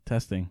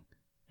Testing.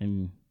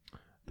 And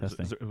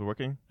testing. Is it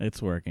working?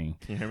 It's working.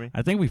 Can you hear me?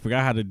 I think we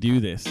forgot how to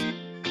do this.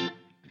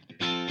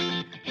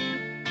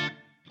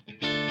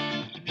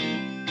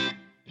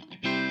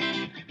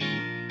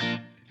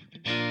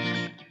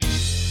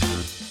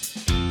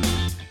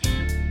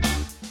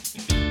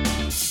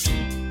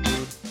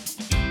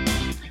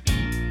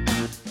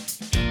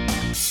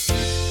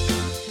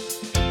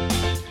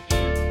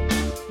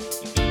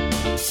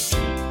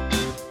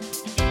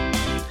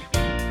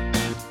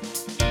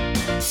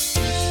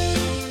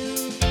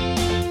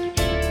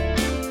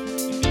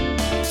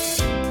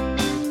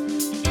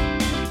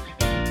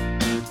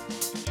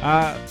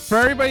 For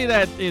everybody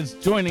that is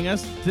joining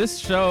us, this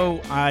show,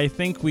 I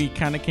think we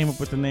kind of came up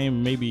with the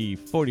name maybe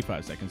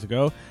 45 seconds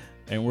ago,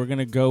 and we're going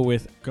to go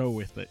with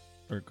it,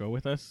 or go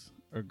with us,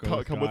 or go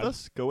with Come God. with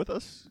us? Go with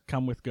us?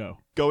 Come with go.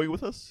 Going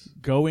with us?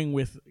 Going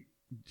with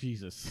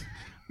Jesus.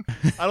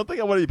 I don't think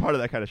I want to be part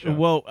of that kind of show.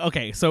 Well,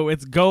 okay, so I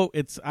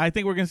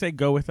think we're going to say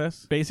go with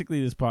us.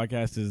 Basically, this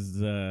podcast is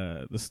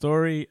the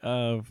story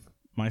of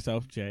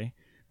myself, Jay.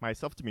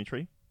 Myself,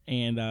 Dimitri.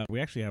 And we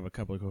actually have a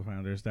couple of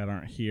co-founders that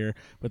aren't here,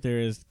 but there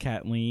is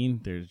Kathleen,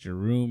 there's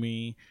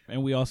Jeremy,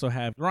 and we also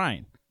have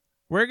Ryan.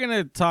 We're going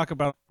to talk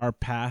about our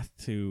path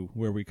to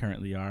where we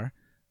currently are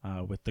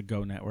with the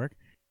Go Network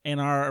and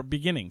our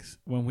beginnings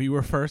when we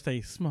were first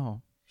a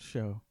small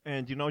show.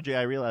 And you know, Jay,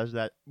 I realized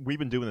that we've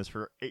been doing this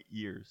for 8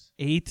 years.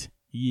 8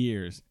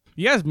 years.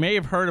 You guys may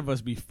have heard of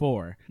us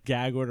before,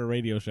 Gag Order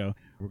Radio Show.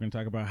 We're going to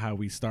talk about how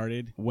we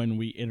started, when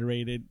we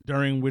iterated,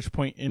 during which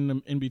point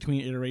in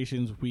between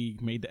iterations we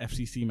made the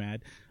FCC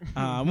mad.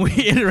 We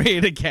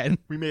iterated again.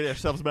 We made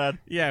ourselves mad.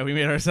 Yeah, we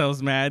made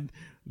ourselves mad.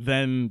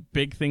 Then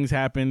big things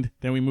happened.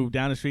 Then we moved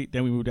down the street.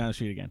 Then we moved down the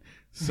street again.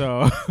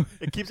 So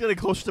it keeps getting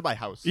closer to my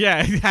house.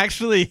 Yeah,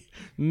 actually,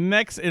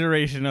 next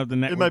iteration of the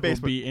network will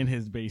basement. be in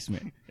his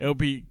basement. It'll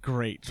be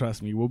great.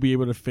 Trust me. We'll be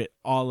able to fit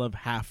all of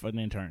half an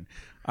intern.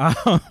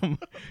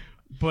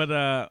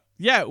 But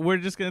yeah, we're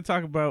just going to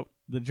talk about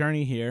the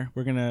journey here.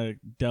 We're going to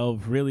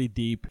delve really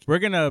deep. We're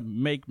going to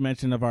make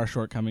mention of our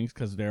shortcomings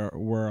because there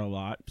were a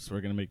lot. So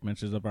we're going to make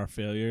mentions of our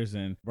failures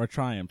and our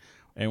triumph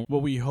and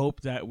what we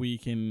hope that we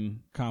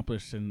can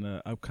accomplish in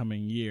the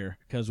upcoming year,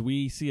 because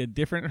we see a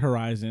different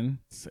horizon.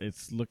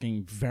 It's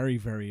looking very,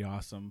 very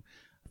awesome.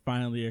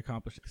 Finally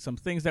accomplished some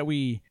things that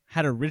we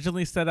had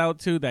originally set out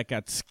to that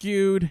got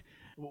skewed.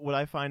 What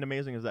I find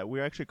amazing is that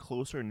we're actually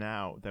closer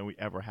now than we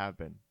ever have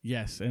been.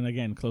 Yes, and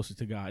again, closer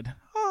to God.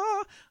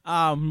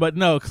 But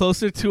no,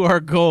 closer to our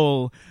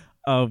goal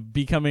of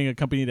becoming a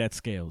company that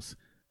scales.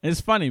 And it's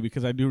funny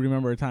because I do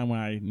remember a time when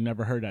I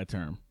never heard that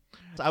term.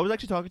 So I was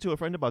actually talking to a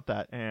friend about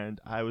that,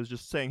 and I was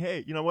just saying,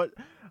 hey, you know what?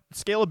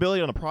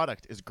 Scalability on a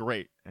product is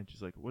great. And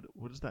she's like, what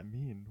does that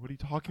mean? What are you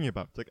talking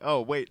about? It's like,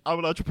 oh, wait, I'm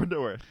an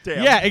entrepreneur.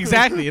 Damn. Yeah,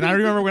 exactly. And I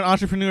remember when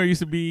entrepreneur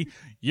used to be,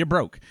 you're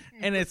broke.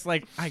 And it's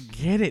like, I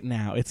get it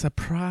now. It's a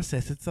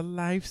process. It's a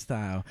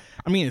lifestyle.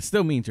 I mean, it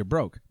still means you're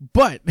broke,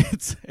 but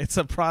it's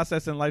a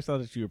process and lifestyle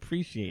that you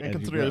appreciate. And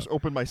considering I just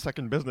opened my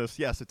second business,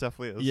 yes, it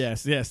definitely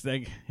is. Yes.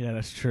 Yeah,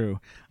 that's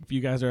true. If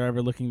you guys are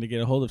ever looking to get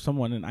a hold of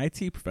someone, an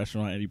IT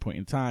professional at any point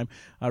in time,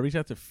 reach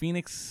out to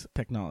Phoenix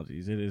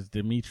Technologies. It is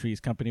Dimitri's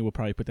company. We'll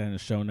probably put that in the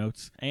show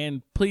notes.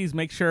 And please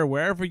make sure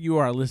wherever you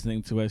are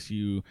listening to us,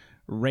 you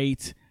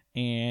rate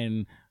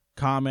and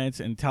comment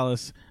and tell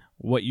us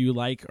what you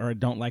like or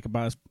don't like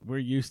about us. We're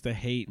used to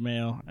hate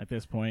mail at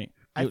this point.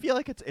 I feel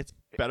like it's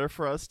better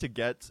for us to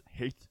get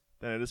hate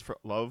than it is for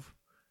love.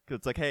 Because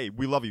it's like, hey,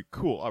 we love you.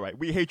 Cool. All right.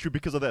 We hate you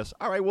because of this.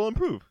 All right. We'll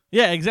improve.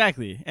 Yeah,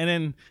 exactly. And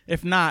then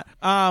if not,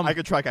 I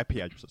could track IP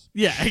addresses.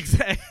 Yeah,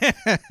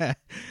 exactly.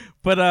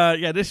 But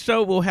yeah, this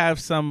show will have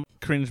some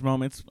cringe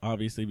moments,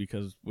 obviously,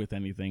 because with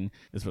anything,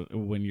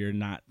 when you're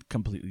not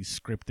completely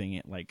scripting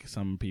it like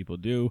some people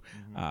do,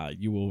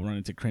 you will run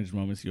into cringe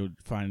moments. You'll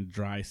find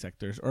dry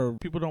sectors, or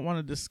people don't want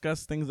to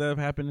discuss things that have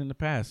happened in the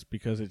past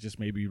because it just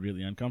may be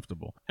really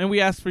uncomfortable. And we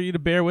ask for you to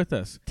bear with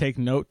us. Take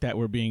note that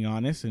we're being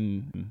honest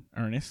and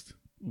earnest.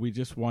 We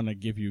just want to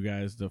give you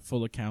guys the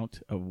full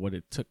account of what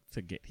it took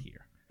to get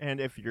here.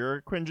 And if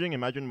you're cringing,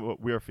 imagine what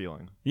we're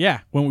feeling. Yeah,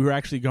 when we were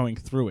actually going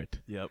through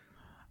it. Yep.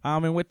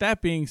 And with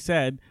that being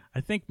said,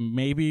 I think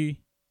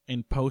maybe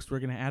in post we're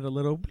going to add a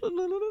little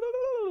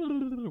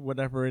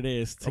whatever it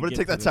is. I'm going to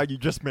take that sound you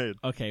just made.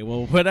 Okay,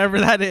 well, whatever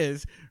that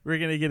is, we're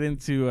going to get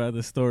into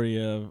the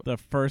story of the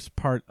first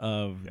part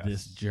of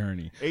this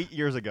journey. 8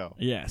 years ago.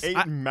 Yes.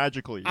 8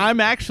 magical years. I'm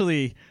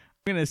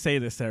going to say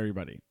this to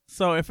everybody.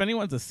 So if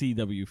anyone's a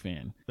CW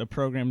fan, the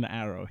program The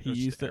Arrow, he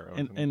used to,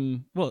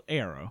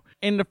 Arrow.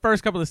 In the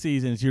first couple of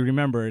seasons, you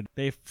remembered,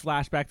 they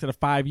flashed back to the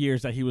 5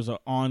 years that he was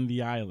on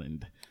the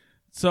island.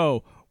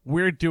 So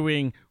we're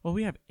doing,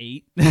 we have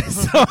 8.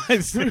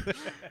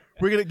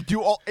 We're going to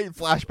do all 8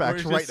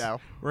 flashbacks right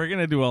now. We're going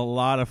to do a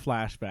lot of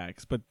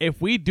flashbacks. But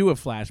if we do a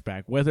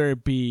flashback, whether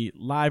it be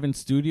live in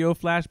studio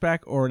flashback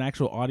or an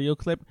actual audio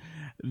clip,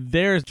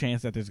 there's a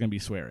chance that there's going to be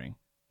swearing.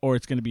 Or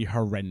it's going to be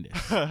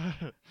horrendous.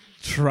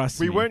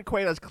 Trust me. We weren't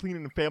quite as clean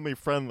and family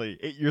friendly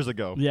 8 years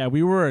ago. Yeah,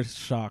 we were a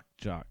shock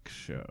jock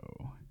show.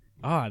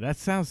 Oh, that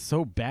sounds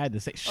so bad to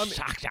say. I mean,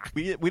 Shock jock.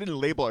 We didn't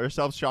label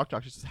ourselves shock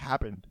jocks. It just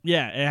happened.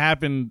 Yeah, it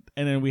happened,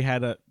 and then we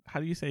had how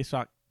do you say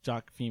shock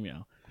jock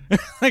female?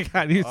 Like,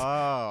 how do you,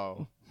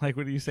 Oh. like,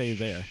 what do you say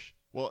there?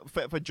 Well,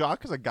 if a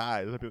jock is a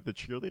guy, does that be the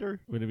cheerleader?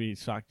 Would it be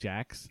shock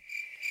jacks?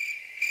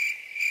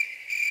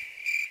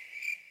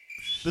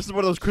 This is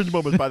one of those cringe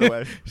moments, by the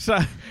way. So,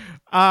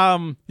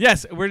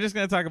 yes, we're just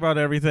going to talk about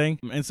everything.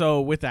 And so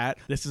with that,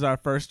 this is our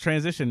first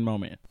transition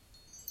moment.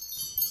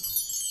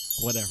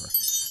 Whatever.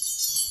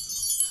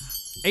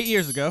 8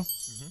 years ago,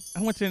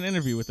 I went to an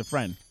interview with a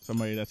friend,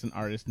 somebody that's an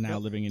artist now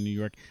living in New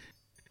York,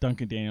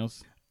 Duncan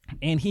Daniels.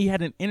 And he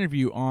had an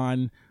interview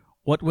on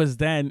what was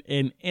then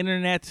an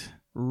internet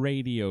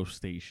radio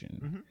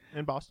station.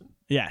 In Boston.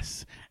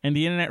 Yes. And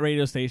the internet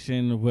radio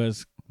station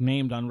was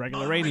named on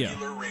Regular Radio.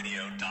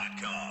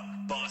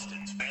 RegularRadio.com,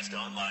 Boston's best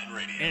online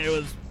radio. And it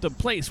was the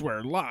place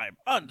where live,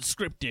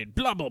 unscripted,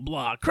 blah, blah,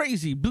 blah,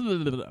 crazy, blah,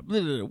 blah, blah,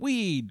 blah, blah,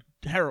 weed,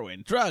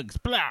 heroin, drugs,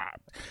 blah,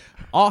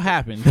 all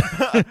happened.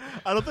 I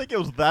don't think it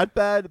was that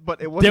bad,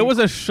 but it was. There was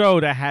a show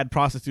that had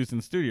prostitutes in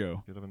the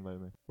studio.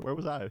 Where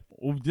was I?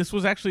 This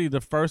was actually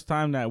the first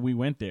time that we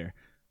went there.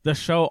 The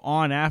show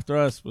on after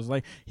us was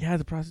like, yeah,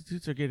 the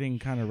prostitutes are getting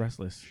kind of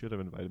restless. Should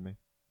have invited me.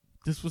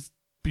 This was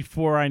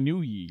before I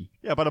knew ye.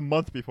 Yeah, about a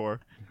month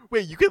before.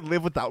 Wait, you could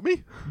live without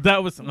me?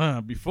 That was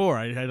before.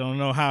 I don't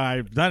know how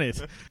I've done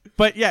it.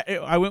 But yeah,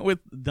 I went with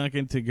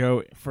Duncan to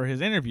go for his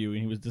interview,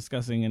 and he was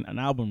discussing an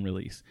album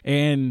release.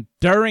 And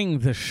during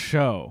the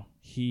show,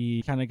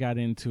 he kind of got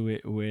into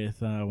it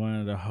with one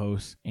of the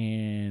hosts,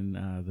 and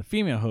the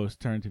female host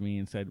turned to me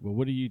and said, well,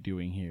 what are you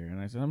doing here? And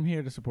I said, I'm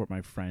here to support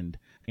my friend.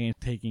 And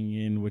taking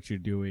in what you're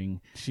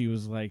doing, she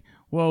was like,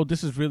 well,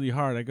 this is really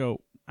hard. I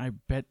go, I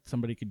bet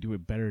somebody could do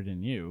it better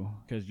than you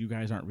because you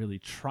guys aren't really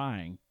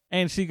trying.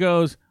 And she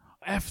goes,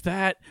 F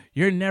that.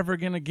 You're never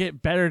going to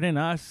get better than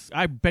us.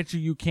 I bet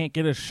you can't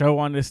get a show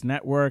on this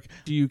network.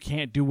 You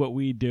can't do what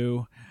we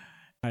do.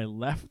 I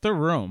left the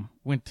room,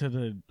 went to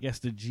the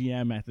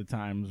GM at the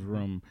time's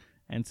room,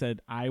 and said,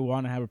 I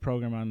want to have a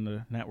program on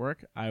the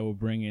network. I will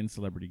bring in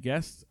celebrity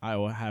guests. I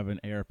will have an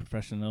air of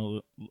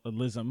professionalism.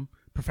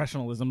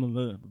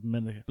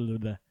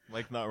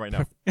 Like, not right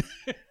now.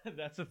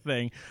 That's a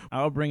thing.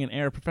 I'll bring an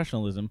air of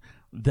professionalism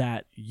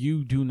that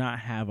you do not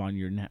have on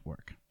your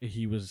network.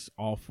 He was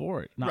all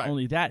for it. Not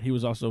only that, he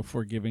was also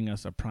for giving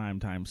us a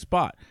primetime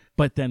spot.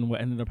 But then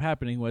what ended up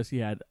happening was he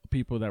had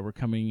people that were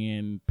coming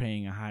in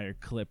paying a higher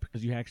clip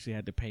because you actually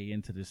had to pay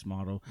into this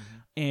model.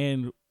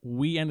 And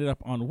we ended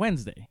up on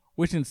Wednesday,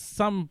 which in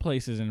some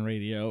places in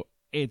radio,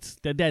 it's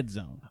the dead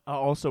zone.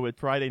 Also, at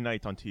Friday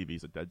night on TV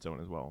is a dead zone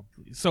as well.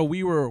 So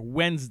we were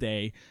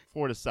Wednesday.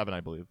 4 to 7,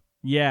 I believe.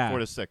 Yeah. 4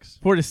 to 6.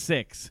 4 to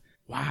 6.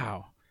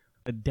 Wow.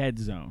 A dead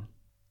zone.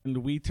 And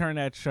we turned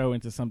that show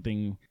into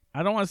something,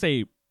 I don't want to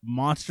say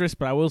monstrous,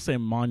 but I will say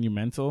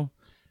monumental.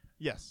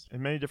 Yes,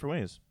 in many different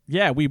ways.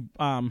 Yeah, we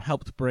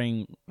helped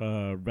bring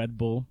Red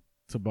Bull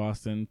to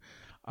Boston.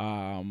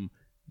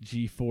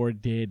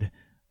 G4 did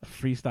a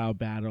freestyle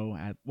battle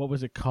at, what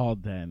was it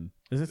called then?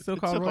 Is it still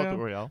called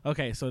Royale?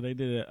 Okay, so they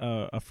did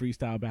a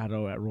freestyle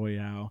battle at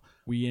Royale.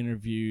 We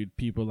interviewed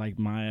people like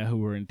Maya who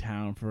were in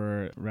town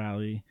for a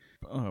rally.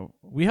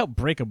 We helped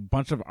break a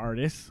bunch of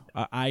artists,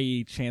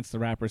 i.e. Chance the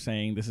Rapper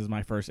saying, this is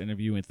my first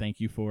interview and thank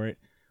you for it.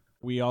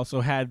 We also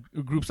had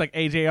groups like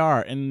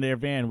AJR in their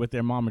van with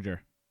their momager.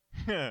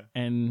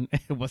 And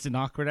it wasn't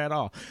awkward at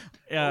all.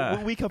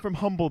 We come from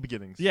humble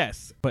beginnings.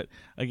 Yes, but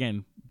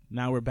again,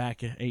 now we're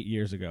back 8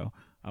 years ago,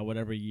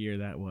 whatever year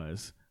that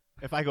was.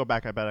 If I go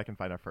back, I bet I can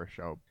find our first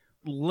show.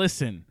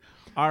 Listen,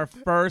 our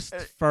first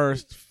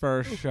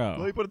show.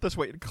 Let me put it this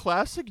way. In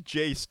classic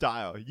Jay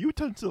style, you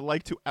tend to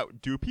like to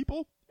outdo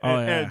people.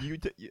 And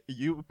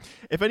you,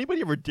 if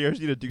anybody ever dares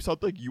you to do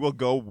something, you will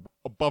go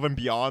above and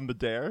beyond the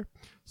dare.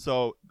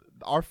 So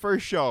our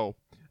first show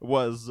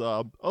was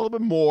a little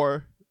bit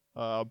more,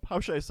 how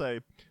should I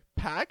say,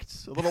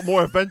 packed, a little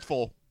more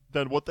eventful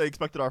than what they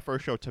expected our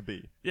first show to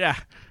be. Yeah.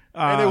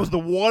 And it was the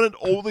one and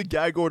only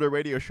Gag Order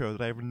radio show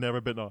that I've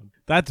never been on.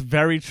 That's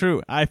very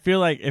true. I feel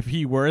like if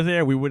he were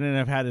there, we wouldn't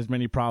have had as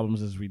many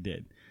problems as we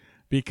did.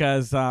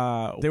 Because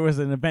there was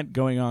an event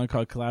going on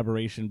called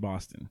Collaboration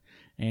Boston.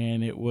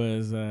 And it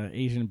was an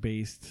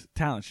Asian-based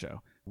talent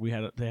show.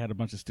 They had a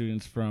bunch of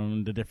students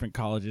from the different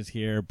colleges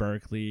here,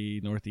 Berkeley,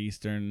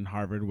 Northeastern,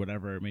 Harvard,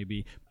 whatever it may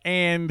be.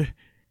 And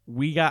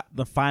we got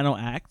the final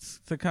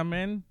acts to come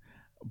in,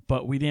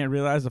 but we didn't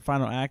realize the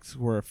final acts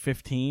were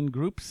 15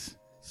 groups.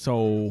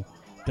 So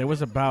there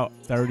was about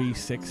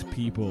 36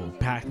 people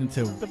packed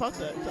into... About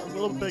that. It's a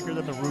little bigger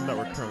than the room that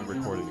we're currently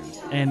recording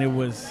in. And it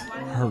was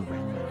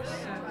horrendous.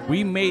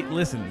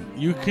 Listen,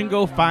 you can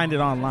go find it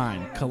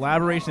online.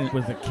 Collaboration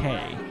with a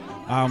K.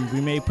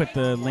 We may put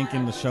the link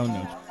in the show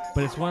notes.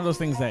 But it's one of those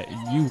things that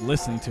you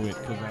listen to it,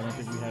 because I don't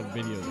think we have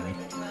videos of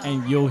it,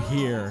 and you'll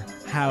hear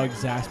how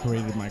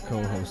exasperated my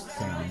co-hosts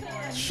sound.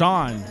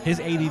 Sean, his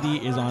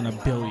ADD is on 1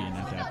 billion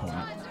at that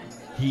point.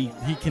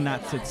 He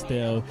cannot sit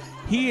still.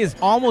 He is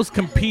almost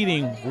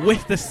competing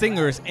with the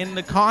singers in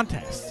the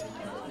contest.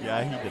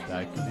 Yeah, he did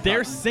that.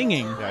 They're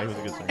singing. Yeah, he was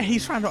a good singer. And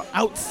he's trying to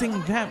out-sing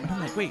them. And I'm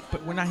like, wait,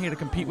 but we're not here to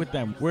compete with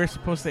them. We're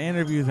supposed to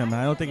interview them. And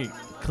I don't think it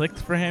clicked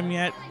for him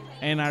yet.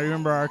 And I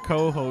remember our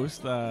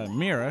co-host,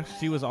 Mira,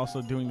 she was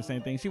also doing the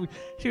same thing. She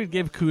would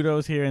give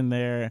kudos here and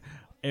there.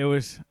 It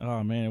was,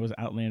 oh man, it was an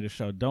outlandish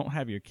show. Don't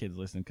have your kids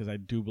listen, because I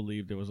do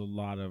believe there was a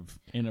lot of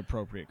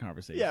inappropriate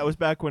conversation. Yeah, it was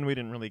back when we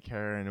didn't really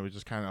care, and it was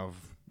just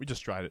we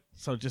just tried it.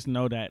 So just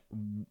know that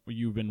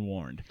you've been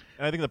warned.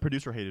 And I think the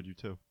producer hated you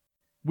too.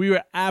 We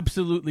were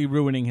absolutely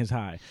ruining his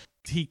high.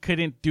 He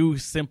couldn't do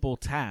simple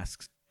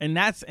tasks. And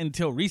that's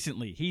until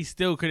recently. He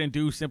still couldn't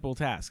do simple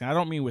tasks. And I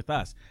don't mean with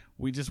us.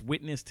 We just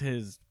witnessed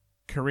his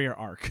career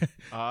arc.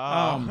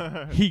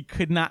 He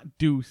could not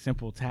do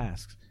simple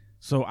tasks.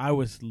 So I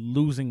was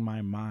losing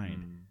my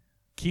mind.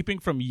 Keeping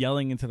from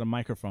yelling into the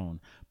microphone,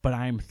 but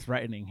I'm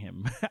threatening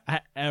him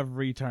at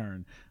every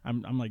turn.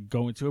 I'm like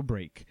going to a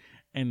break.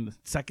 And the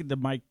second the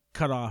mic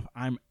cut off,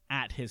 I'm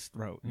at his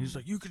throat. And he's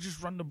like, you could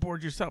just run the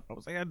board yourself. I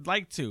was like, I'd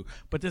like to,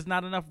 but there's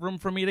not enough room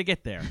for me to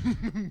get there.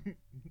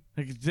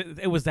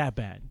 It was that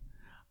bad.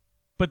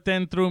 But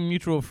then through a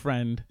mutual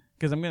friend,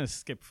 because I'm going to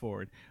skip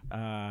forward,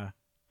 I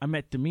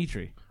met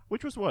Dimitri.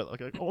 Which was what?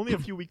 Like only a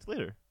few weeks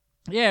later.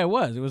 Yeah, it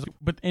was.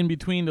 But in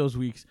between those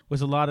weeks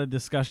was a lot of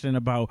discussion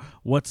about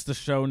what's the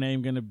show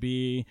name going to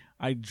be.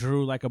 I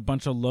drew like a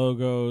bunch of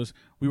logos.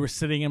 We were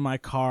sitting in my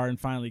car and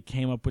finally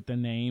came up with the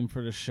name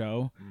for the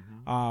show,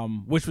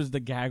 which was the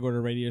Gag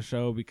Order Radio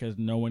Show, because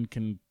no one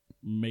can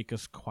make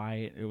us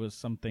quiet. It was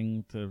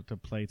something to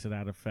play to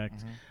that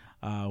effect,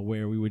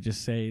 where we would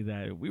just say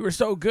that we were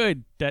so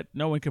good that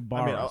no one could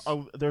borrow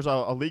us. There's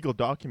a legal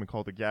document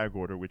called the Gag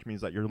Order, which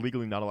means that you're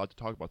legally not allowed to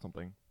talk about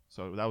something.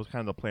 So that was kind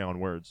of the play on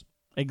words.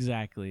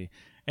 Exactly.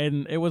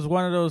 And it was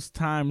one of those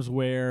times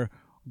where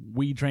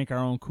we drank our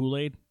own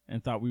Kool-Aid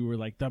and thought we were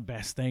like the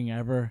best thing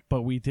ever,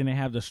 but we didn't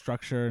have the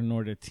structure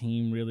nor the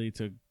team really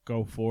to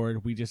go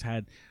forward. We just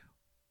had,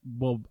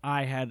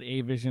 I had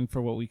a vision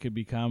for what we could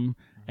become,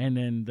 and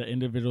then the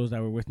individuals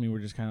that were with me were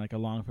just kind of like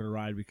along for the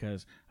ride,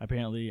 because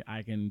apparently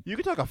you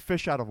can talk a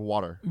fish out of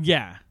water.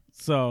 Yeah.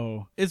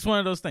 So it's one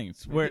of those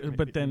things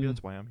but then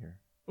that's why I'm here.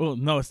 Well,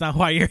 no, it's not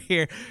why you're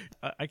here.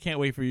 I can't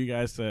wait for you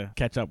guys to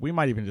catch up. We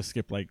might even just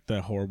skip like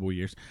the horrible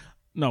years.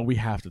 No, we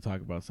have to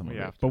talk about some of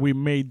it. But we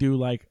may do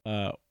like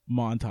a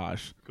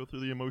montage. Go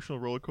through the emotional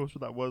roller coaster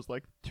that was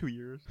like 2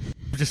 years.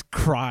 Just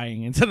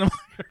crying into the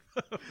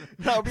microphone.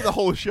 That would be the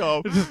whole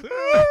show.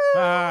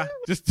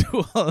 Just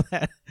do all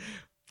that.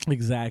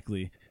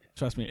 Exactly.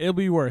 Trust me, it'll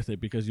be worth it,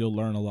 because you'll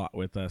learn a lot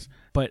with us.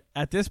 But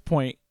at this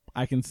point,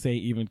 I can say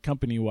even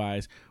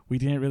company-wise, we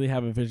didn't really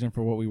have a vision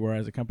for what we were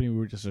as a company. We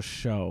were just a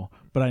show.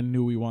 But I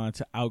knew we wanted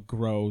to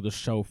outgrow the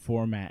show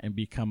format and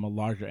become a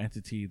larger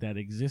entity that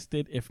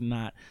existed, if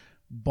not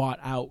bought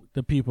out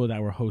the people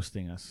that were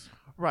hosting us.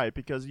 Right,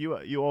 because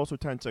you also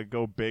tend to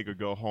go big or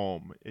go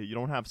home. You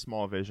don't have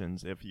small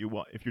visions. If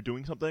you're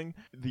doing something,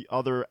 the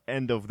other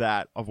end of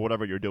that, of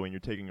whatever you're doing, you're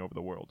taking over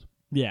the world.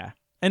 Yeah.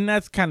 And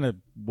that's kind of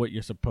what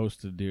you're supposed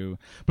to do.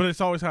 But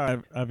it's always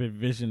how I've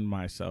envisioned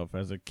myself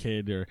as a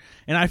kid.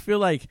 And I feel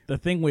like the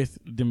thing with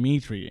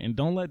Dimitri, and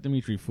don't let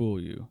Dimitri fool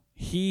you,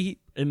 he,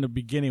 in the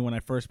beginning when I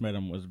first met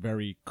him, was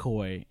very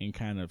coy and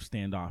kind of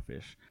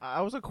standoffish.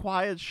 I was a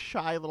quiet,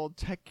 shy little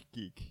tech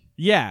geek.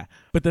 Yeah,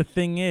 but the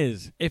thing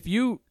is, if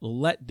you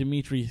let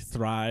Dimitri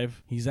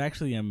thrive, he's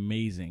actually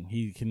amazing.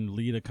 He can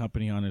lead a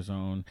company on his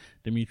own.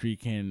 Dimitri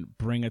can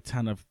bring a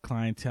ton of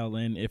clientele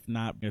in, if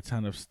not a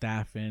ton of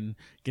staff in,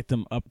 get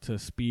them up to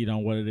speed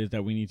on what it is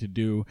that we need to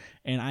do.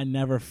 And I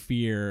never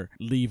fear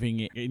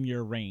leaving it in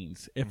your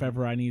reins. If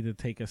ever I need to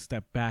take a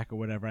step back or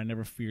whatever, I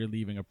never fear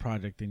leaving a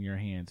project in your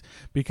hands,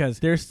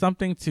 because there's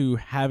something to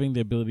having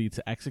the ability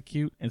to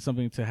execute and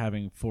something to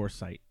having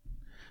foresight.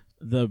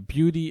 The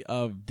beauty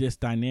of this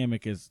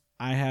dynamic is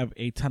I have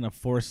a ton of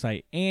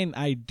foresight, and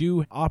I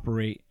do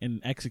operate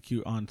and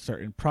execute on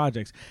certain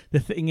projects. The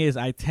thing is,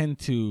 I tend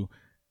to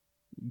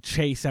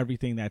chase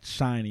everything that's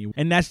shiny,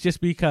 and that's just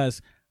because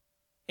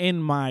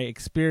in my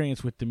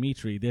experience with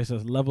Dimitri, there's a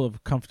level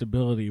of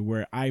comfortability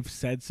where I've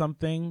said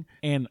something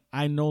and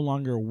I no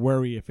longer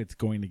worry if it's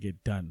going to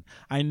get done.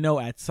 I know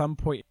at some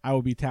point I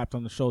will be tapped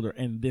on the shoulder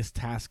and this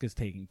task is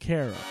taken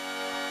care of.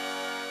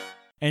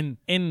 And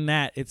in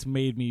that, it's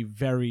made me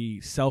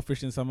very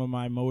selfish in some of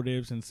my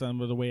motives and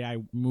some of the way I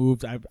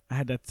moved. I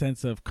had that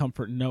sense of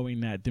comfort knowing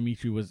that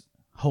Dimitri was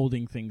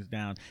holding things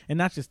down. And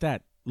not just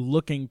that,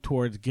 looking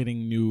towards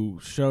getting new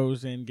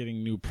shows in,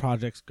 getting new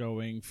projects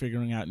going,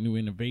 figuring out new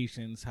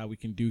innovations, how we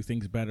can do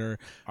things better,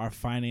 our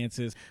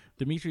finances.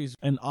 Dimitri's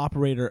an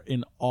operator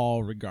in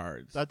all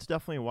regards. That's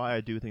definitely why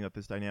I do think that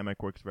this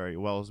dynamic works very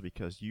well, is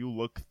because you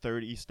look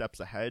 30 steps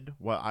ahead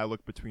while I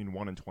look between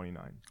 1 and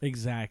 29.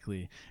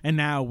 Exactly. And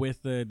now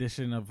with the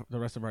addition of the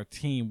rest of our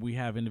team, we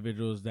have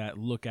individuals that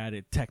look at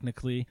it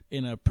technically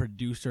in a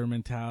producer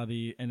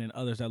mentality, and then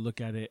others that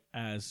look at it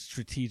as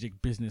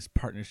strategic business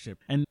partnership.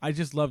 And I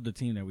just love the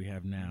team that we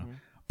have now.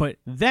 But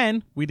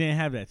then we didn't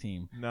have that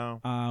team. No.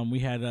 We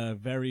had a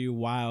very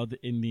wild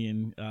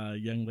Indian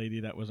young lady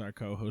that was our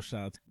co-host.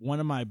 Shout out to one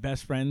of my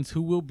best friends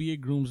who will be a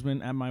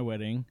groomsman at my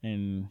wedding,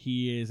 and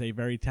he is a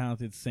very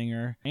talented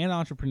singer and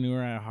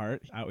entrepreneur at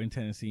heart, out in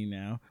Tennessee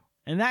now.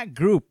 And that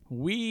group,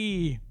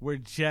 we were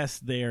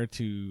just there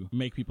to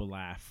make people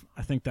laugh.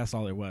 I think that's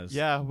all it was.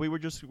 Yeah, we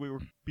were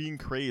being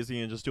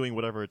crazy and just doing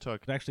whatever it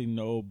took. There's actually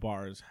no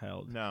bars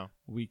held. No.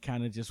 We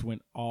kind of just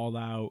went all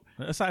out.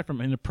 Aside from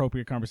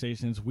inappropriate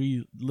conversations,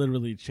 we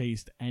literally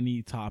chased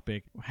any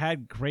topic.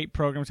 Had great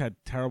programs, had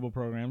terrible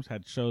programs,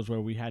 had shows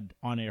where we had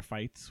on-air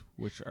fights,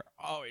 which are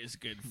always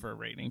good for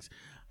ratings.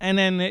 And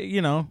then,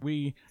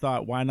 we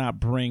thought, why not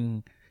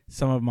bring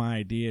some of my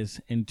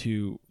ideas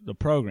into the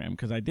program,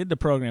 because I did the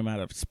program out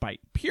of spite,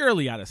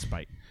 purely out of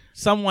spite.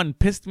 Someone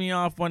pissed me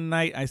off one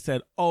night. I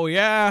said, oh,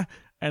 yeah,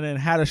 and then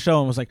had a show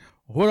and was like,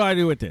 what do I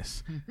do with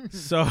this?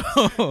 So,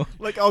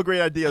 like all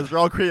great ideas, they're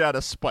all created out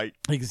of spite.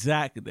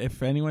 Exactly.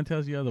 If anyone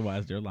tells you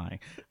otherwise, they're lying.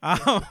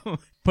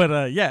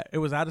 But yeah, it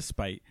was out of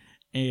spite.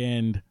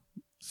 And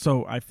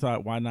so I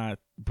thought, why not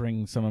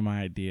bring some of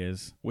my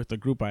ideas with the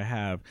group I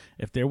have?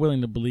 If they're willing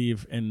to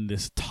believe in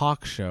this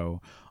talk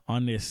show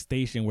on this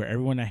station where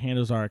everyone that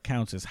handles our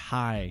accounts is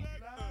high.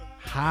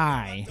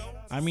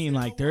 I mean,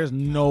 like, there's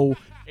no...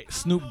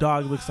 Snoop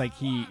Dogg looks like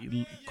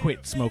he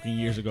quit smoking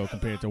years ago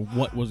compared to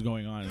what was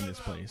going on in this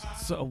place.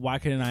 So why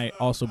couldn't I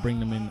also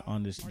bring them in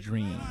on this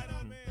dream?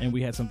 And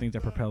we had some things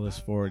that propelled us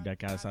forward that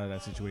got us out of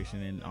that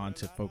situation and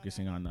onto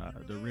focusing on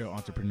the real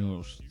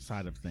entrepreneurial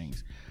side of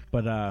things.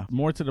 But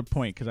more to the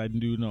point, because I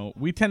do know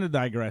we tend to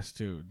digress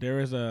too.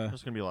 There's going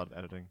to be a lot of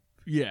editing.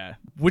 Yeah,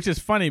 which is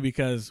funny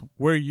because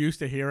we're used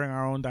to hearing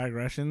our own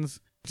digressions.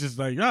 Just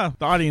like, the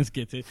audience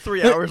gets it.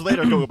 3 hours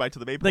later, go back to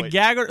the main point. The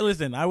gagger,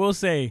 listen, I will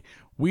say,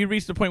 we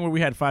reached the point where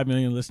we had 5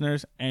 million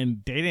listeners,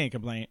 and they didn't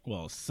complain.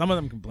 Well, some of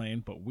them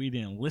complained, but we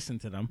didn't listen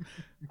to them.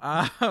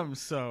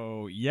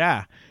 So,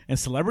 yeah. And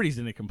celebrities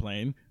didn't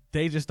complain.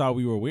 They just thought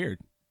we were weird.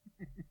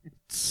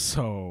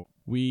 So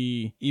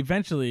we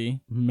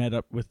eventually met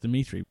up with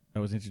Dimitri. I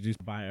was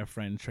introduced by a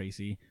friend,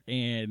 Tracy,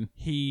 and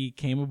he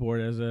came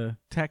aboard as a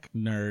tech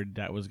nerd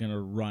that was going to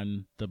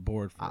run the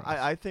board for us.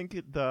 I think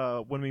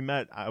when we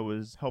met, I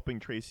was helping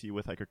Tracy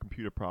with like a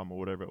computer problem or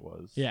whatever it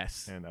was.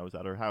 Yes. And I was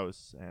at her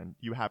house, and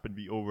you happened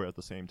to be over at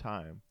the same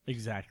time.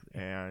 Exactly.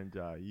 And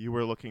you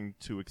were looking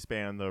to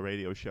expand the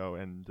radio show,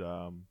 and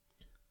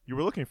you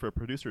were looking for a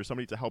producer,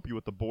 somebody to help you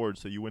with the board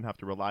so you wouldn't have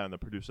to rely on the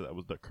producer that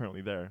was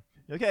currently there.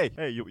 You're like,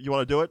 hey, you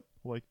want to do it?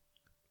 I'm like,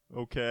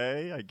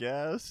 okay, I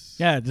guess.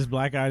 Yeah, this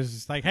black guy is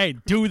just like, hey,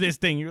 do this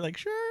thing. You're like,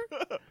 sure.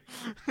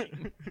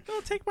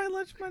 Don't take my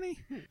lunch money.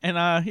 And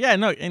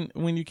and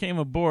when you came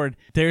aboard,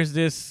 there's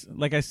this,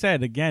 like I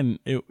said, again,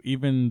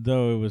 even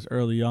though it was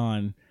early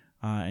on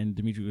and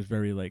Dimitri was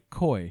very like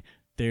coy,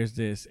 there's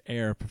this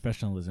air of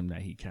professionalism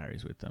that he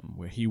carries with him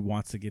where he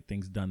wants to get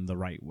things done the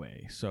right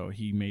way. So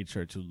he made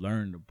sure to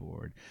learn the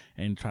board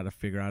and try to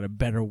figure out a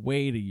better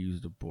way to use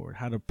the board,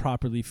 how to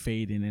properly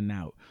fade in and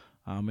out.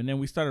 And then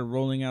we started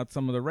rolling out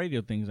some of the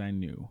radio things I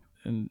knew.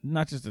 And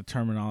not just the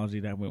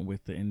terminology that went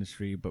with the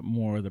industry, but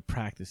more the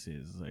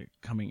practices, like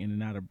coming in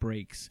and out of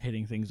breaks,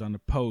 hitting things on the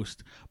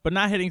post, but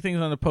not hitting things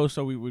on the post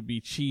so we would be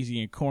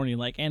cheesy and corny,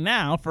 like, and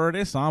now for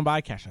this song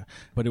by Kesha.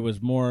 But it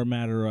was more a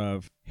matter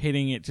of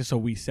hitting it just so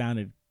we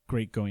sounded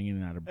great going in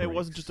and out of breaks. It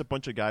wasn't just a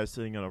bunch of guys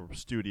sitting in a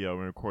studio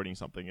and recording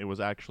something. It was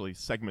actually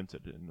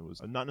segmented, and it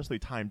was not necessarily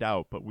timed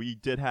out, but we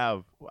did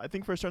have, I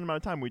think for a certain amount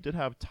of time, we did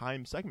have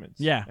time segments.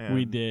 Yeah, and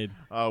we did.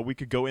 We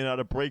could go in and out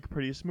of break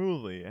pretty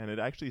smoothly, and it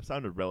actually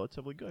sounded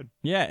relatively good.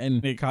 Yeah,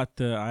 and it caught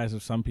the eyes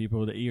of some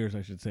people, the ears,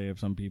 I should say, of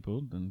some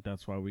people, and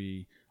that's why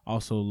we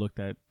also looked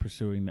at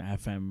pursuing the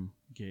FM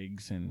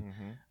gigs and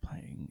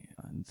playing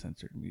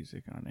uncensored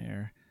music on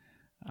air.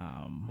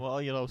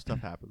 Well, stuff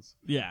happens.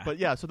 Yeah. But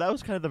yeah, so that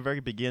was kind of the very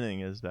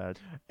beginning is that.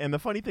 And the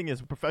funny thing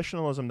is,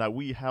 professionalism that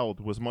we held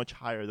was much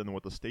higher than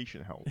what the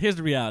station held. Here's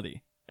the reality.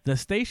 The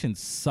station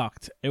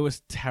sucked. It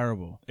was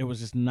terrible. It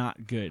was just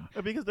not good.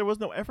 Because there was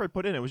no effort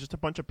put in. It was just a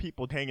bunch of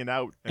people hanging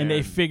out. And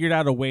they figured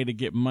out a way to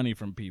get money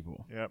from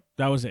people. Yep.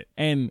 That was it.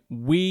 And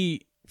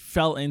we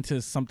fell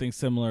into something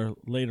similar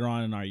later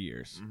on in our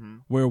years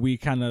where we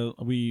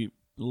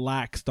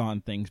laxed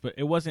on things, but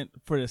it wasn't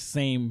for the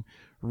same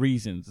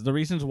reasons. The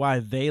reasons why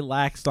they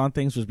laxed on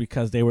things was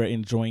because they were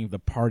enjoying the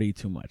party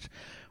too much.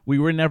 We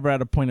were never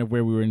at a point of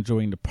where we were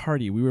enjoying the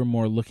party. We were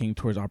more looking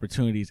towards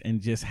opportunities and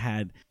just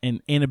had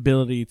an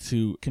inability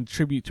to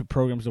contribute to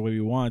programs the way we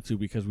wanted to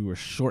because we were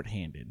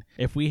shorthanded.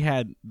 If we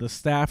had the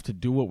staff to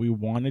do what we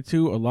wanted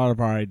to, a lot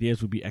of our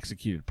ideas would be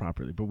executed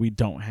properly, but we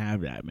don't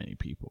have that many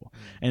people.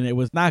 And it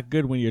was not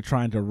good when you're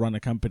trying to run a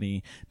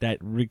company that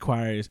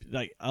requires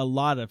like a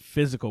lot of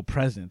physical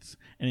presence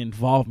and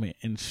involvement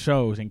in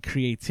shows and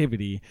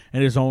creativity,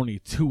 and there's only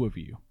 2 of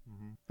you.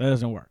 That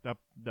doesn't work.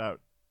 That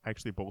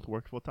actually both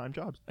work full-time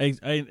jobs.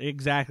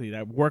 Exactly.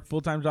 That work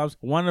full-time jobs.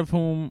 One of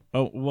whom,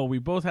 we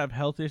both have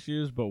health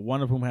issues, but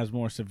one of whom has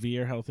more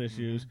severe health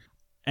issues.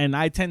 And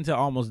I tend to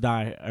almost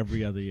die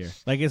every other year.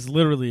 Like, it's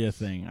literally a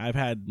thing. I've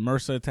had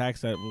MRSA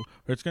attacks that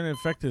it's going to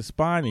affect his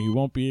spine and he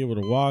won't be able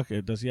to walk.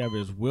 Does he have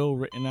his will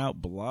written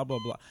out? Blah, blah,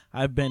 blah.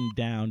 I've been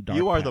down dark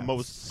You are paths. the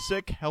most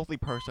sick, healthy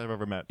person I've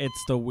ever met.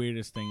 It's the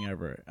weirdest thing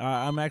ever.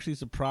 I'm actually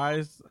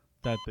surprised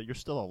that you're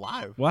still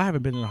alive. Well, I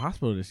haven't been in the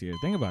hospital this year.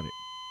 Think about it.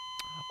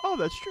 Oh,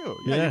 that's true.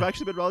 Yeah, you've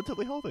actually been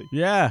relatively healthy.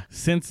 Yeah,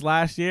 since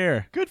last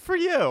year. Good for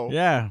you.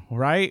 Yeah,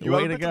 right? You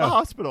Way haven't to been go. to the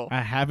hospital.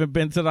 I haven't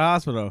been to the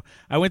hospital.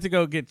 I went to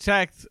go get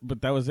checked,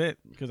 but that was it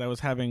because I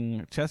was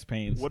having chest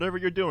pains. Whatever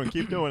you're doing,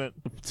 keep doing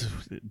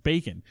it.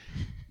 Bacon.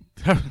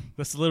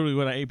 That's literally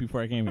what I ate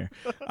before I came here.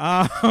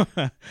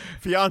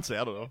 Fiance,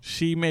 I don't know.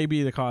 She may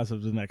be the cause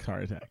of the next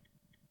heart attack.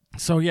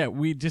 So, yeah,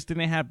 we just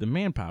didn't have the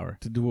manpower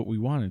to do what we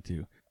wanted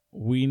to.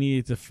 We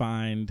needed to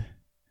find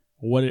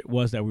what it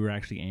was that we were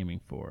actually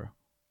aiming for.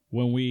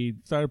 When we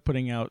started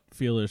putting out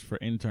feelers for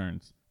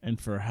interns and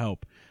for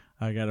help,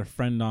 I got a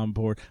friend on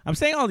board. I'm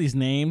saying all these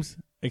names,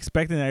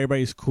 expecting that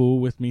everybody's cool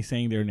with me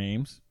saying their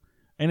names.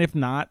 And if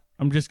not,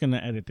 I'm just going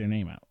to edit their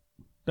name out.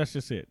 That's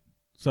just it.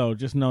 So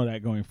just know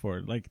that going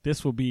forward. Like,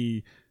 this will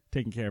be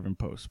taken care of in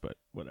post, but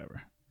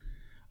whatever.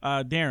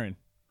 Darren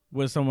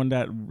was someone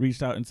that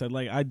reached out and said,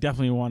 like, I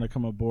definitely want to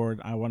come aboard.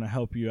 I want to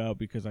help you out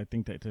because I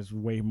think that there's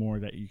way more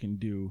that you can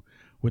do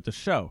with the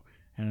show.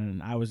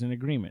 And I was in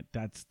agreement.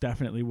 That's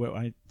definitely what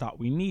I thought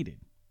we needed.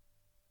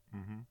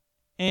 Mm-hmm.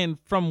 And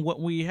from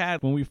what we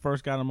had when we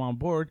first got him on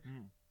board,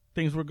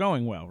 things were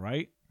going well,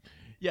 right?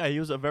 Yeah, he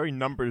was a very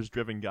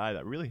numbers-driven guy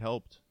that really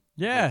helped.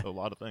 Yeah. With a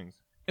lot of things.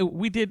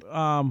 We did,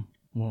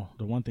 well,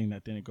 the one thing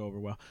that didn't go over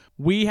well.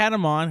 We had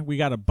him on. We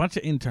got a bunch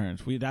of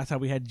interns. That's how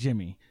we had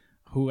Jimmy,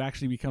 who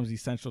actually becomes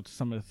essential to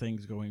some of the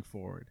things going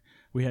forward.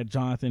 We had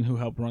Jonathan, who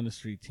helped run the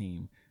street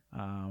team.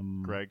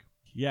 Greg.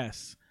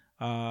 Yes.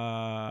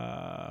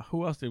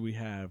 Who else did we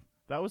have?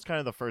 That was kind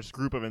of the first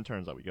group of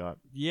interns that we got.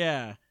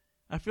 Yeah.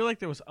 I feel like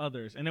there was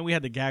others. And then we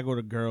had the Gag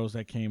Order girls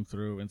that came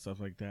through and stuff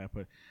like that.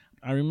 But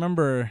I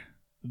remember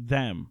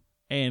them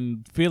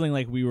and feeling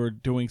like we were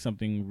doing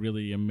something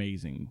really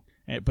amazing.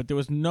 But there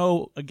was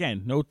no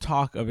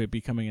talk of it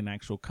becoming an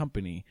actual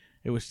company.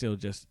 It was still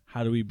just,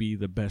 how do we be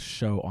the best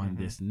show on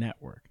this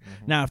network?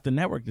 Mm-hmm. Now, if the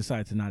network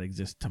decided to not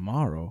exist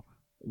tomorrow,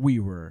 we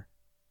were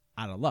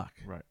out of luck.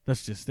 Right.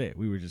 That's just it.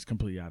 We were just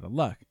completely out of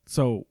luck.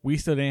 So we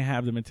still didn't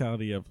have the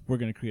mentality of we're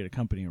going to create a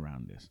company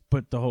around this.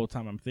 But the whole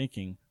time I'm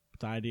thinking,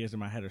 the ideas in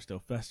my head are still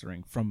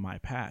festering from my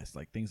past,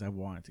 like things I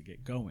wanted to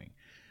get going.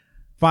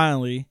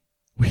 Finally,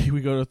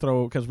 we go to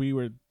throw, because we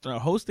were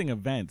hosting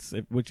events.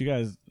 What you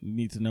guys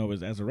need to know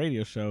is, as a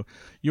radio show,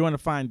 you want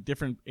to find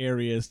different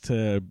areas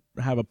to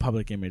have a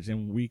public image.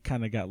 And we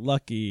kind of got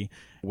lucky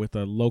with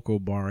a local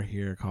bar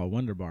here called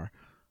Wonder Bar.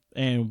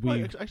 And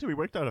we we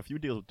worked out a few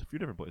deals with a few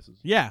different places.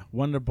 Yeah,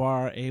 Wonder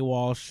Bar,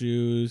 AWOL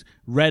Shoes,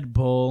 Red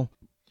Bull,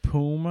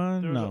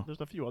 Puma.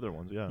 There's a few other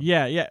ones.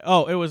 Yeah. Yeah.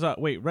 Oh, it was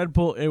Red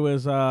Bull. It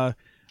was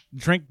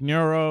Drink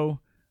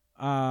Neuro.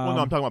 Well,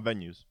 no, I'm talking about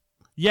venues.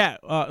 Yeah,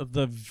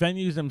 the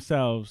venues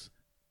themselves.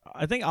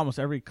 I think almost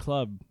every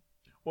club.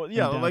 Well,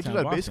 yeah, like you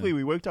said, Boston. basically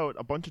we worked out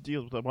a bunch of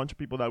deals with a bunch of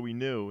people that we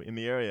knew in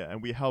the area,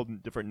 and we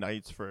held different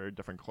nights for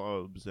different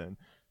clubs, and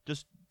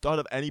just thought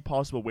of any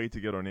possible way to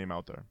get our name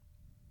out there.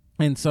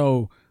 And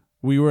so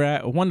we were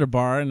at Wonder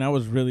Bar, and that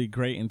was really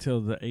great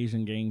until the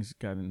Asian gangs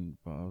got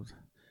involved,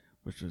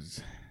 which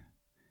was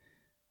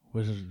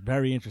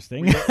very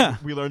interesting.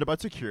 We learned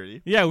about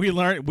security. Yeah, we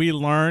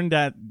learned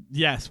that,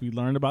 yes, we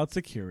learned about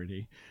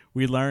security.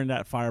 We learned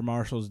that fire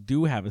marshals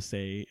do have a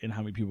say in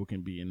how many people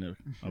can be in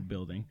a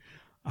building.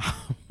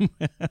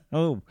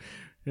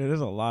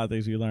 There's a lot of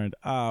things we learned.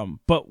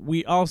 But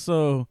we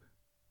also,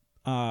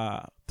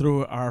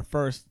 through our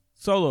first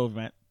solo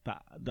event,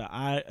 the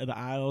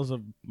Isles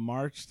of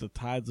March, the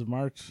Tides of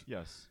March.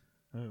 Yes.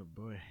 Oh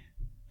boy,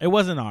 it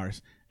wasn't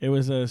ours. It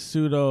was a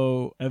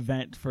pseudo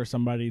event for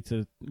somebody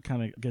to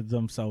kind of get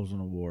themselves an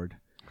award.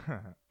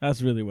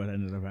 That's really what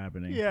ended up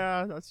happening.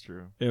 Yeah, that's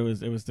true. It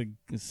was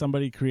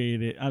somebody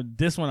created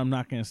this one. I'm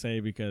not going to say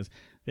because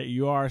that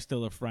you are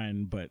still a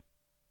friend, but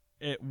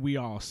we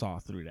all saw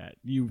through that.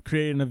 You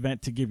created an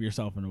event to give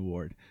yourself an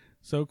award.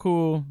 So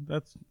cool.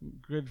 That's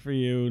good for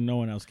you. No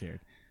one else cared.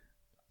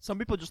 Some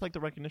people just like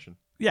the recognition.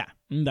 Yeah,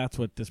 and that's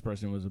what this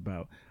person was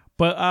about.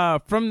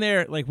 But from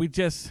there, like we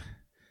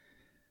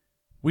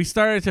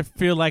started to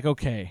feel like,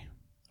 okay,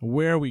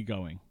 where are we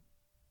going?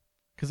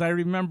 Because I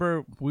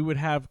remember we would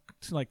have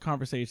like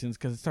conversations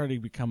because it started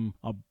to become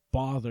a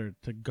bother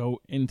to go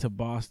into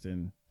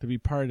Boston to be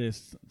part of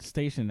this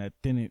station that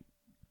didn't.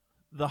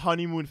 The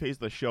honeymoon phase of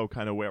the show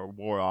kind of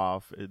wore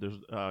off.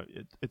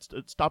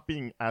 It stopped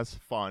being as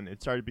fun.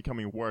 It started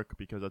becoming work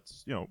because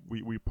it's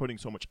we're putting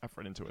so much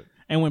effort into it.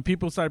 And when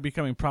people started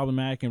becoming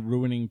problematic and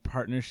ruining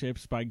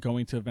partnerships by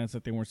going to events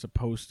that they weren't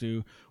supposed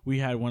to, we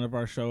had one of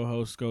our show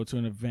hosts go to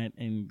an event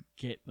and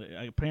get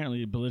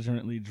apparently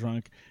belligerently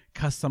drunk,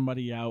 cuss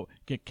somebody out,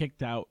 get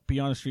kicked out, be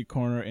on a street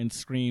corner and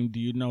scream, "Do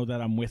you know that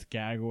I'm with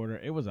Gag Order?"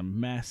 It was a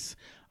mess.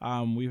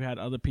 We've had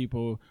other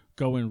people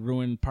go and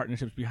ruin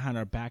partnerships behind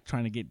our back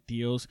trying to get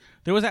deals.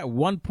 There was at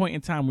one point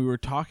in time we were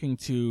talking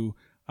to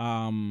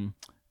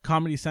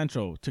Comedy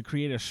Central to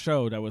create a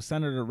show that was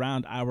centered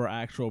around our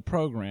actual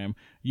program.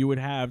 You would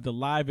have the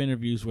live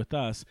interviews with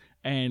us,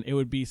 and it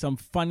would be some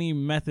funny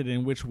method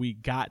in which we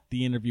got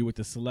the interview with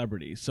the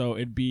celebrity. So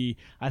it'd be,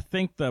 I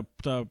think the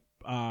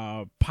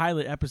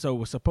pilot episode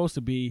was supposed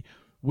to be,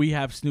 we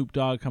have Snoop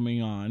Dogg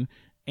coming on,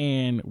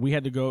 and we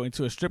had to go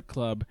into a strip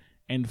club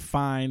and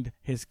find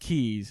his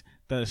keys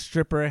that a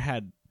stripper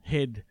had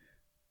hid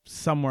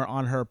somewhere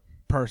on her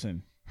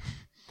person.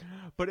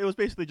 But it was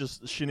basically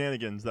just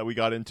shenanigans that we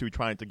got into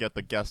trying to get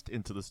the guest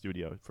into the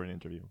studio for an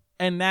interview.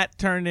 And that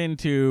turned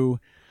into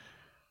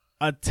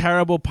a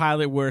terrible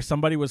pilot where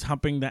somebody was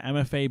humping the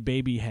MFA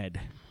baby head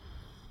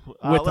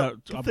with a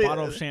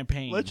bottle of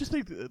champagne. Let's just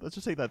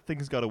say that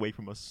things got away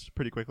from us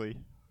pretty quickly.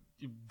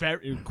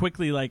 Very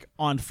quickly, like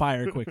on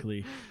fire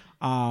quickly.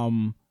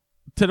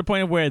 To the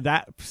point of where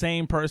that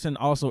same person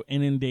also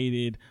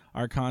inundated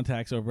our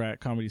contacts over at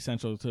Comedy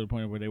Central to the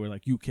point of where they were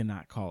like, you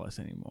cannot call us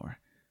anymore.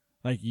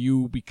 Like,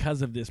 you,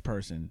 because of this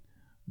person,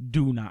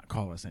 do not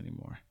call us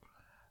anymore.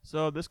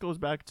 So this goes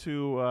back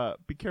to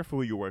be careful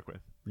who you work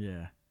with.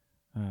 Yeah.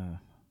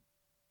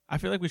 I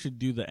feel like we should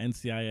do the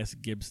NCIS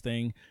Gibbs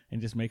thing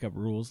and just make up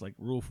rules, like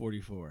Rule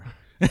 44.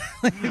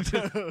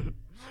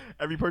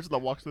 Every person that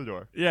walks through the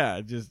door.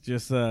 Yeah,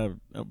 just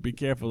be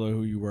careful of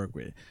who you work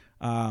with.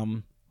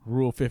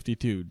 Rule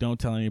 52, don't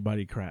tell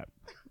anybody crap.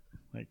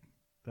 Like,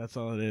 that's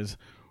all it is.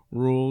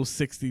 Rule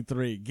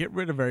 63, get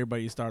rid of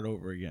everybody, start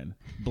over again.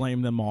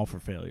 Blame them all for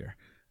failure.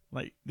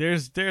 Like,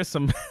 there's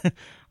some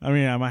I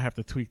mean, I might have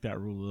to tweak that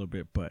rule a little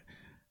bit, but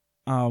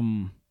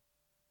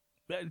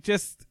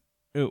just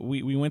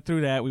we went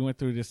through that. We went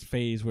through this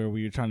phase where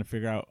we were trying to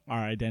figure out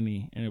our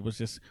identity, and it was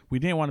just, we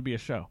didn't want to be a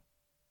show.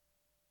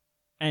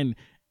 And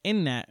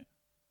in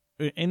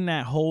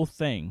that whole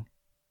thing,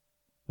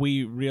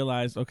 we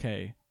realized,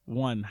 okay,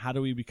 one, how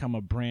do we become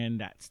a brand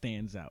that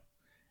stands out?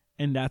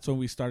 And that's when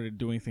we started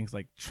doing things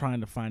like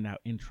trying to find out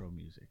intro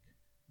music.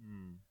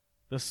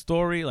 The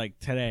story, like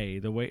today,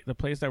 the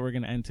place that we're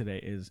going to end today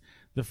is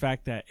the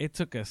fact that it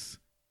took us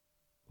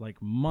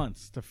like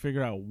months to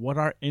figure out what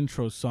our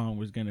intro song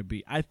was going to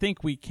be. I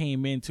think we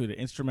came into the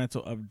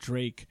instrumental of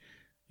Drake,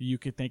 You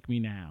Could Thank Me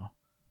Now,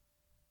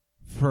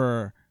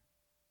 for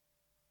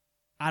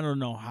I don't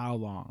know how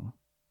long.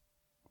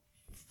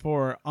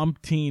 For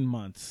umpteen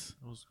months.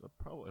 It was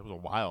a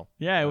while.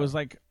 Yeah, it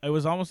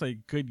was almost a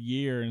good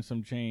year and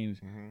some change.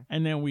 Mm-hmm.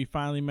 And then we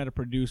finally met a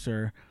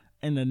producer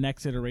in the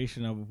next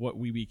iteration of what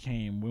we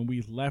became when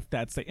we left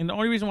that station. And the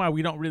only reason why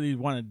we don't really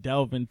want to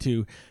delve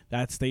into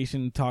that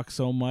station talk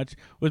so much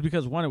was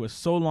because, one, it was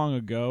so long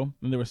ago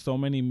and there were so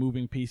many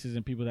moving pieces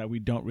and people that we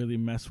don't really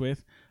mess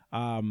with.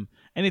 And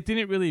it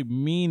didn't really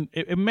mean,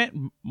 it meant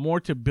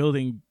more to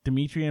building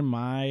Dimitri and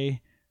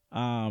my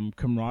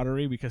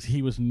camaraderie, because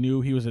he was a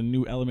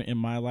new element in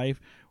my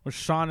life. Where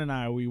Sean and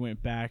I, we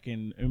went back,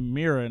 and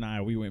Mira and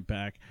I, we went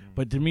back,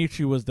 but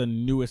Dimitri was the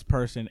newest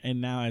person,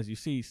 and now, as you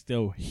see,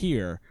 still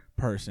here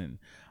person.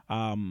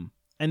 And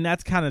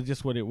that's kind of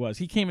just what it was.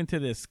 He came into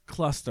this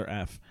cluster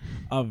F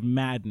of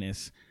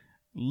madness,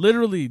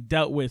 literally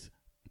dealt with,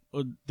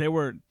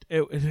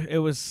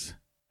 it was,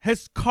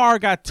 his car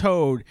got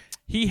towed.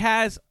 He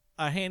has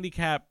a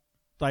handicap,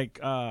 like,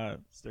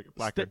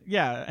 placard.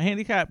 a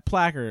handicap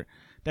placard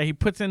that he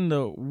puts in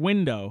the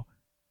window,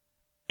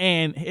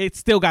 and it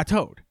still got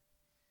towed.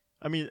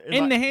 I mean,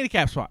 in the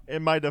handicap spot. I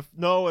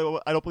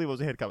don't believe it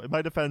was a handicap. In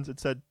my defense, it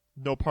said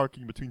no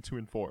parking between 2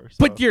 and 4. So.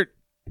 But you're,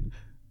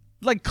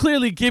 like,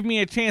 clearly give me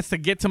a chance to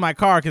get to my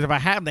car, because if I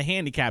have the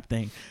handicap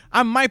thing,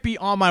 I might be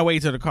on my way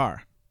to the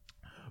car.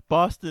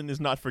 Boston is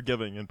not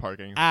forgiving in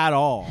parking. At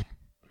all.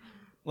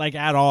 Like,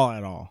 at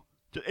all.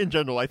 In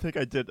general, I think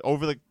I did,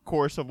 over the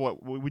course of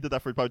we did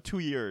that for about 2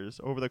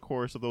 years. Over the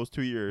course of those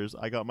 2 years,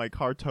 I got my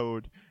car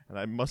towed, and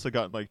I must have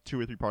gotten like 2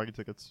 or 3 parking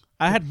tickets.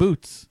 I had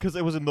boots. Because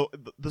it was in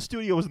the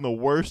studio was in the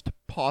worst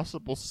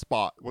possible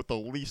spot with the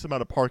least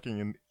amount of parking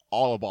in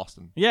all of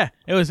Boston. Yeah,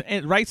 it was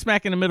right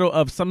smack in the middle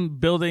of some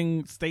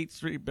building, State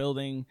Street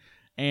building,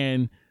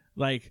 and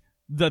like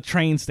the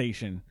train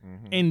station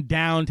in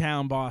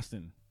downtown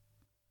Boston.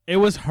 It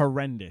was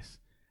horrendous.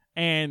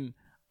 And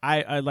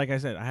I like I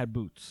said, I had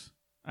boots.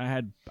 I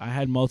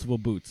had multiple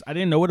boots. I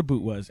didn't know what a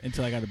boot was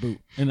until I got a boot.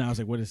 And I was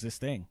like, what is this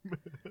thing?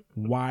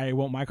 Why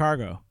won't my car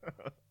go?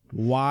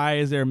 Why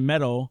is there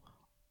metal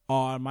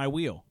on my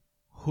wheel?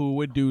 Who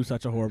would do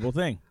such a horrible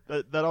thing?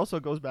 That also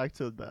goes back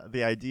to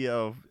the idea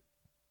of,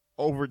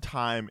 over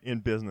time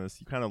in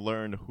business, you kind of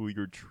learn who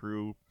your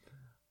true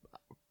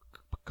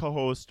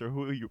co-host or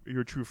who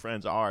your true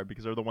friends are,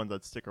 because they're the ones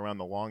that stick around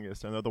the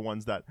longest, and they're the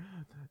ones that,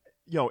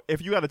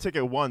 if you got a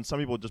ticket once, some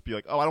people would just be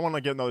like, oh, I don't want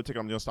to get another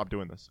ticket, I'm going to stop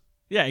doing this.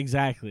 Yeah,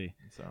 exactly.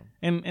 So,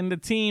 and the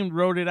team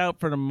wrote it out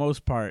for the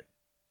most part.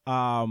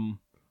 For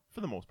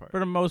the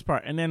most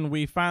part. And then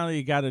we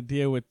finally got a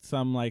deal with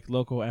some like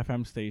local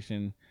FM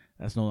station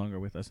that's no longer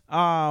with us.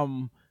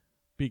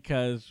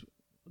 Because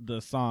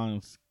the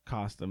songs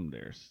cost them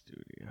their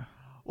studio.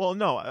 Well,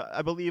 no,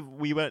 I believe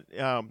we went.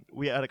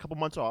 We had a couple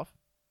months off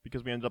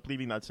because we ended up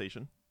leaving that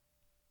station,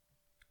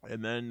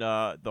 and then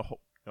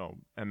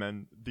And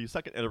then the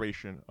second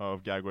iteration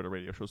of Gag Order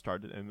Radio Show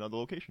started in another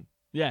location.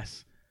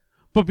 Yes.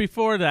 But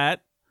before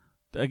that,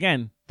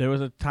 again, there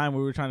was a time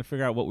we were trying to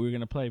figure out what we were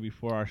going to play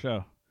before our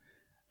show.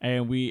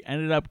 And we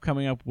ended up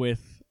coming up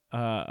with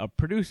a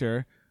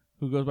producer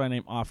who goes by the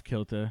name Off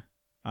Kilter.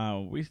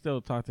 We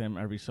still talk to him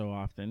every so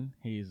often.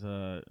 He's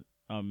a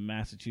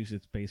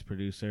Massachusetts-based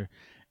producer.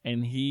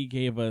 And he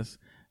gave us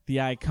the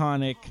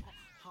iconic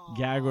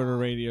Gag Order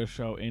Radio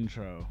Show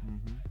intro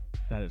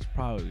that is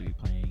probably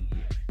playing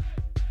here.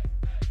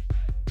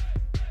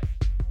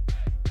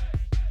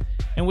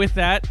 And with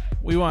that,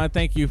 we want to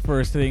thank you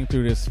for sitting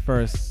through this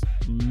first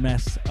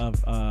mess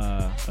of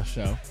a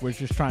show. We're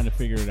just trying to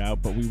figure it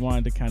out, but we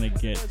wanted to kind of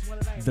get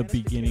the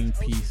beginning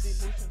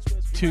piece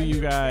to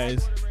you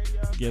guys,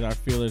 get our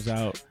feelers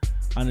out,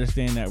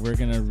 understand that we're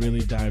going to really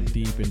dive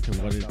deep into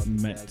what it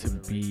meant to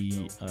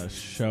be a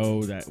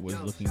show that was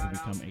looking to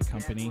become a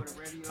company,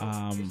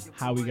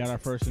 how we got our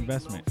first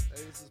investment,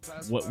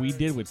 what we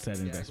did with said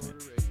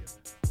investment,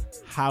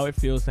 how it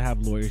feels to have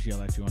lawyers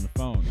yell at you on the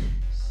phone,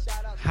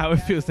 how it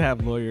feels to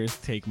have lawyers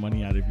take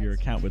money out of your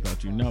account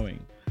without you knowing,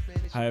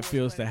 how it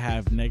feels to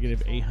have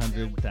negative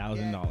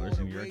 $800,000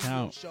 in your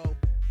account,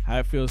 how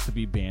it feels to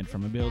be banned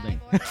from a building,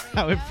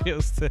 how it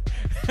feels to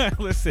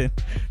listen.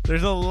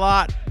 There's a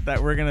lot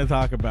that we're gonna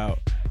talk about,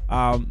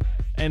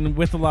 and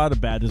with a lot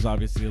of bad, there's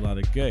obviously a lot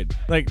of good.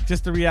 Like,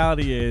 just the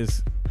reality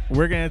is,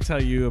 we're gonna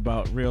tell you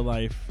about real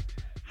life,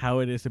 how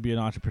it is to be an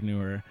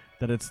entrepreneur.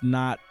 That it's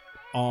not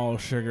all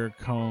sugar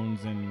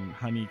cones and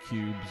honey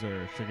cubes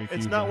or sugar cubes.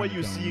 It's not what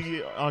you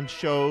see on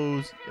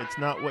shows. It's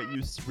not what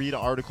you read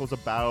articles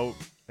about.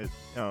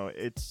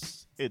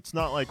 It's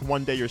not like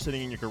one day you're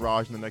sitting in your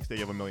garage and the next day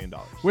you have $1 million.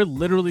 We're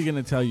literally going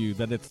to tell you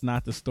that it's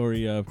not the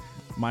story of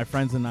my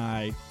friends and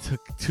I took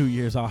 2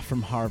 years off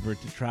from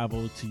Harvard to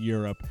travel to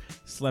Europe,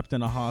 slept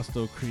in a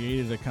hostel,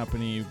 created a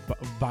company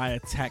via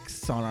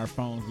texts on our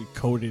phones. We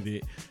coded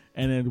it.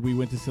 And then we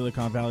went to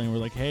Silicon Valley and we're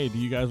like, hey, do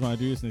you guys want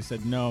to do this? And they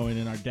said no. And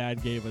then our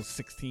dad gave us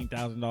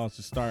 $16,000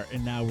 to start.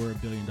 And now we're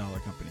 $1 billion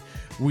company.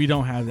 We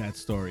don't have that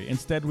story.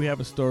 Instead, we have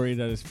a story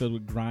that is filled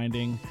with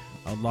grinding,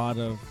 a lot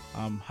of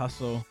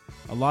hustle,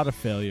 a lot of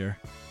failure,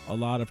 a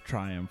lot of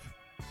triumph.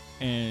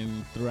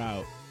 And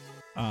throughout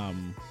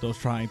those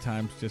trying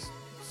times, just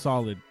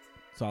solid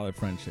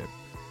friendship.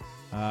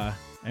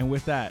 And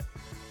with that,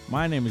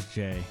 my name is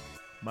Jay.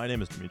 My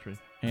name is Dimitri.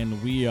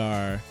 And we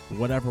are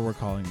whatever we're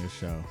calling this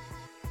show,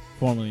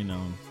 formerly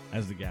known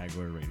as the Gag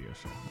Order Radio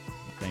Show.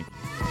 Thank you.